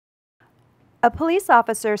A police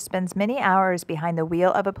officer spends many hours behind the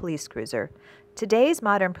wheel of a police cruiser. Today's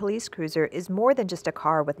modern police cruiser is more than just a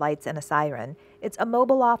car with lights and a siren. It's a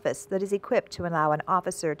mobile office that is equipped to allow an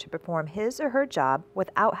officer to perform his or her job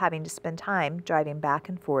without having to spend time driving back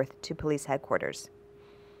and forth to police headquarters.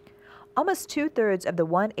 Almost 2/3 of the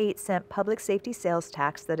 1/8 public safety sales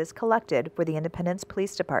tax that is collected for the Independence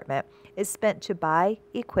Police Department is spent to buy,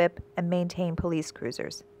 equip, and maintain police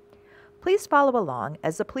cruisers. Please follow along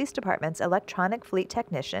as the police department's electronic fleet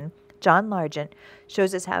technician, John Largent,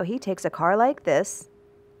 shows us how he takes a car like this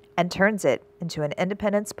and turns it into an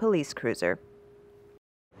Independence police cruiser.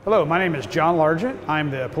 Hello, my name is John Largent.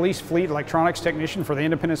 I'm the police fleet electronics technician for the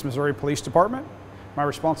Independence, Missouri Police Department. My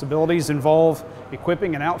responsibilities involve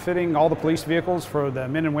equipping and outfitting all the police vehicles for the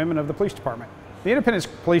men and women of the police department. The Independence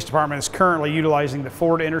Police Department is currently utilizing the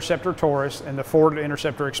Ford Interceptor Taurus and the Ford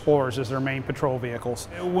Interceptor Explorers as their main patrol vehicles.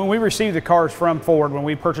 When we receive the cars from Ford, when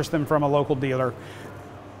we purchase them from a local dealer,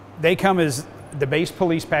 they come as the base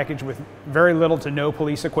police package with very little to no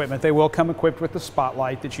police equipment. They will come equipped with the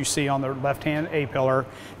spotlight that you see on the left-hand A-pillar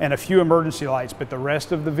and a few emergency lights, but the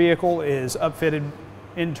rest of the vehicle is upfitted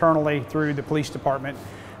internally through the police department.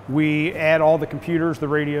 We add all the computers, the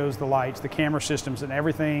radios, the lights, the camera systems, and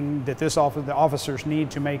everything that the officers need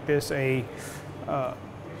to make this a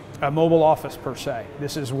mobile office per se.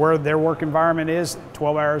 This is where their work environment is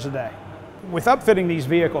 12 hours a day. With upfitting these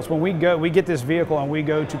vehicles, when we get this vehicle and we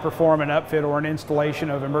go to perform an upfit or an installation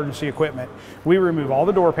of emergency equipment, we remove all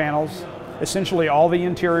the door panels, essentially all the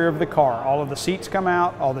interior of the car. All of the seats come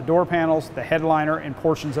out, all the door panels, the headliner, and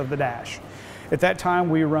portions of the dash. At that time,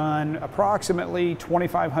 we run approximately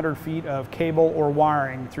 2,500 feet of cable or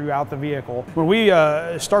wiring throughout the vehicle. When we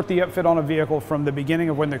start the upfit on a vehicle from the beginning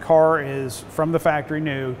of when the car is from the factory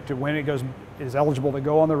new to when it is eligible to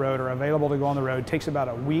go on the road or available to go on the road, takes about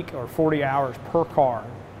a week or 40 hours per car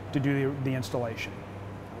to do the installation.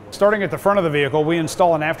 Starting at the front of the vehicle, we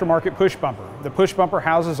install an aftermarket push bumper. The push bumper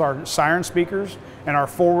houses our siren speakers and our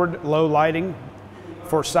forward low lighting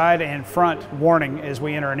for side and front warning as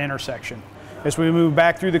we enter an intersection. As we move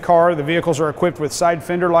back through the car, the vehicles are equipped with side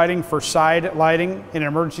fender lighting for side lighting in an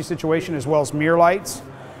emergency situation, as well as mirror lights.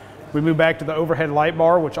 We move back to the overhead light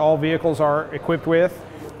bar, which all vehicles are equipped with.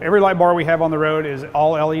 Every light bar we have on the road is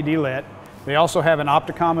all LED lit. They also have an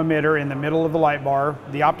Opticom emitter in the middle of the light bar.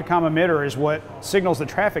 The Opticom emitter is what signals the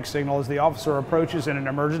traffic signal as the officer approaches in an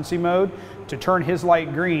emergency mode to turn his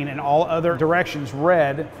light green and all other directions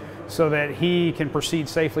red, so that he can proceed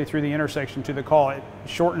safely through the intersection to the call. It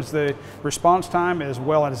shortens the response time as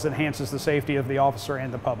well as enhances the safety of the officer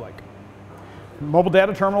and the public. Mobile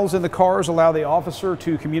data terminals in the cars allow the officer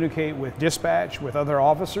to communicate with dispatch, with other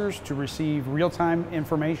officers, to receive real-time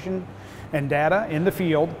information and data in the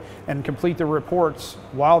field and complete the reports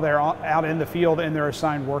while they're out in the field in their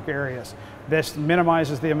assigned work areas. This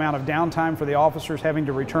minimizes the amount of downtime for the officers having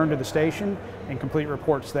to return to the station and complete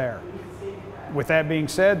reports there. With that being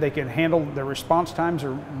said, they can handle the response times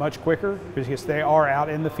are much quicker because they are out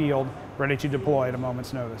in the field ready to deploy at a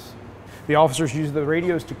moment's notice. The officers use the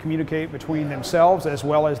radios to communicate between themselves as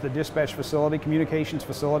well as the dispatch facility, communications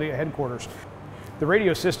facility at headquarters. The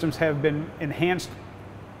radio systems have been enhanced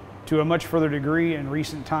to a much further degree in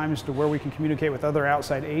recent times to where we can communicate with other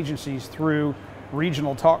outside agencies through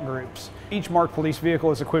regional talk groups. Each marked police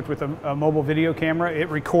vehicle is equipped with a mobile video camera. It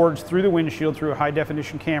records through the windshield through a high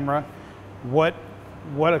definition camera what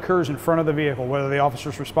occurs in front of the vehicle, whether the officer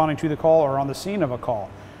is responding to the call or on the scene of a call.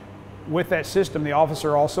 With that system, the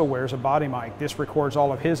officer also wears a body mic. This records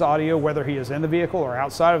all of his audio, whether he is in the vehicle or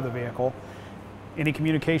outside of the vehicle. Any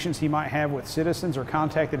communications he might have with citizens or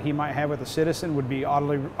contact that he might have with a citizen would be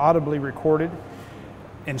audibly recorded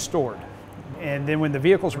and stored. And then when the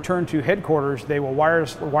vehicles return to headquarters, they will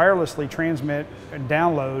wirelessly transmit and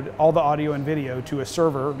download all the audio and video to a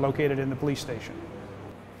server located in the police station.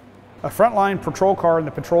 A frontline patrol car in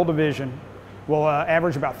the patrol division will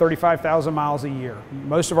average about 35,000 miles a year.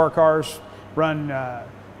 Most of our cars run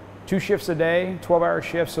 2 shifts a day, 12-hour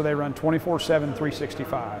shifts, so they run 24/7,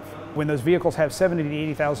 365. When those vehicles have 70 to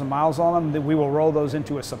 80,000 miles on them, we will roll those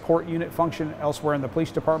into a support unit function elsewhere in the police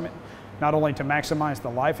department, not only to maximize the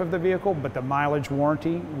life of the vehicle, but the mileage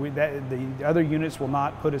warranty. The other units will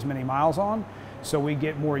not put as many miles on, so we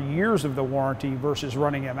get more years of the warranty versus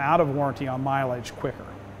running them out of warranty on mileage quicker.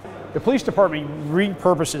 The police department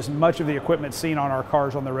repurposes much of the equipment seen on our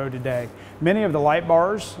cars on the road today. Many of the light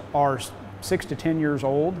bars are 6 to 10 years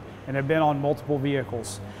old and have been on multiple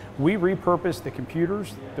vehicles. We repurpose the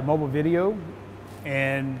computers, the mobile video,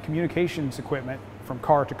 and communications equipment from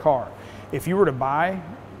car to car. If you were to buy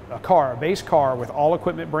a base car with all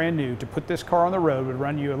equipment brand new, to put this car on the road would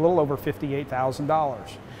run you a little over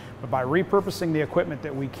 $58,000. But by repurposing the equipment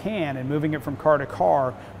that we can and moving it from car to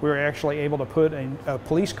car, we were actually able to put a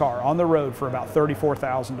police car on the road for about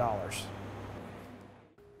 $34,000.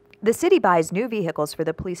 The city buys new vehicles for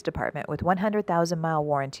the police department with 100,000-mile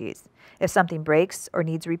warranties. If something breaks or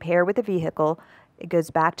needs repair with the vehicle, it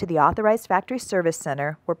goes back to the authorized factory service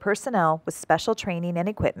center where personnel with special training and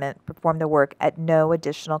equipment perform the work at no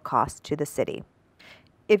additional cost to the city.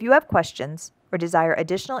 If you have questions or desire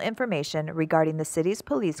additional information regarding the city's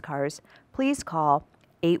police cars, please call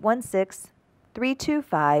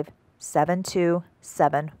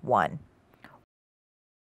 816-325-7271.